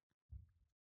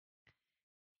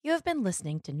 You have been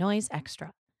listening to Noise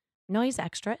Extra. Noise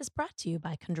Extra is brought to you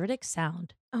by Chondritic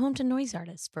Sound, a home to noise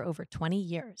artists for over 20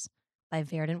 years, by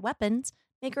Verdant Weapons,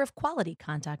 maker of quality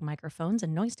contact microphones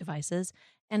and noise devices,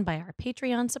 and by our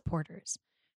Patreon supporters.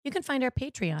 You can find our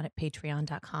Patreon at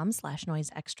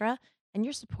patreon.com/noiseextra, and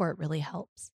your support really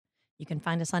helps. You can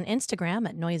find us on Instagram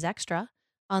at Noise Extra,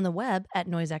 on the web at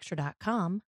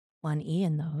noiseextra.com, 1 E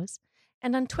in those,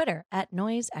 and on Twitter at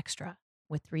Noise Extra,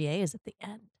 with 3 A's at the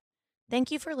end. Thank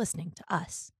you for listening to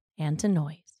us and to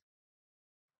Noise.